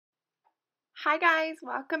Hi guys,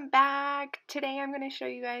 welcome back. Today I'm going to show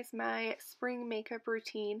you guys my spring makeup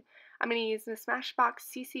routine. I'm going to use the Smashbox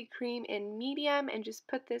CC cream in medium and just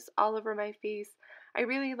put this all over my face. I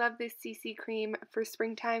really love this CC cream for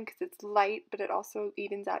springtime because it's light, but it also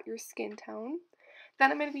evens out your skin tone.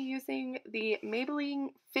 Then I'm going to be using the Maybelline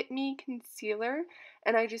Fit Me Concealer,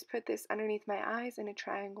 and I just put this underneath my eyes in a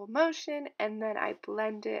triangle motion, and then I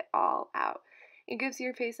blend it all out. It gives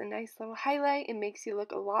your face a nice little highlight and makes you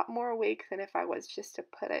look a lot more awake than if I was just to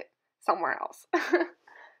put it somewhere else.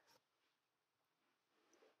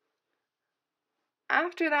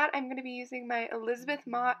 After that, I'm going to be using my Elizabeth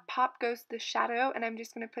Mott Pop Ghost The Shadow, and I'm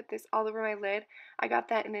just going to put this all over my lid. I got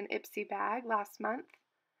that in an Ipsy bag last month.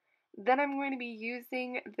 Then I'm going to be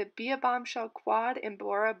using the Be a Bombshell Quad in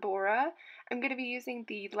Bora Bora. I'm going to be using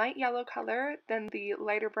the light yellow color, then the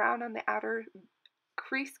lighter brown on the outer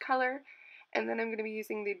crease color, and then I'm going to be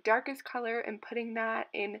using the darkest color and putting that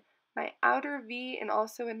in my outer V and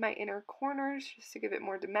also in my inner corners just to give it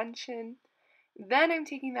more dimension. Then I'm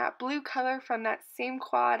taking that blue color from that same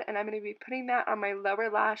quad and I'm going to be putting that on my lower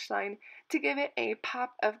lash line to give it a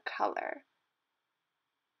pop of color.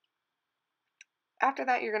 After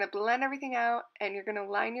that, you're going to blend everything out and you're going to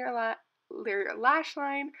line your lash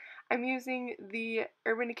line. I'm using the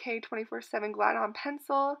Urban Decay 24/7 Glide On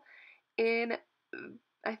Pencil in,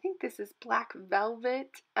 I think this is Black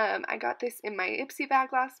Velvet. I got this in my Ipsy bag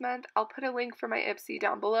last month. I'll put a link for my Ipsy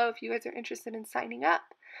down below if you guys are interested in signing up.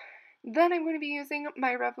 Then I'm going to be using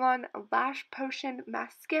my Revlon Lash Potion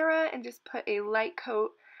Mascara and just put a light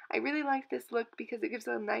coat. I really like this look because it gives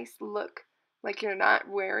a nice look, like you're not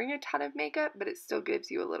wearing a ton of makeup, but it still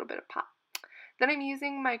gives you a little bit of pop. Then I'm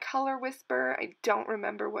using my Color Whisper. I don't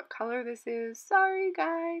remember what color this is. Sorry,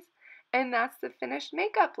 guys. And that's the finished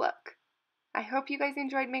makeup look. I hope you guys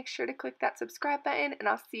enjoyed. Make sure to click that subscribe button, and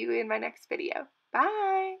I'll see you in my next video.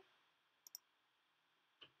 Bye!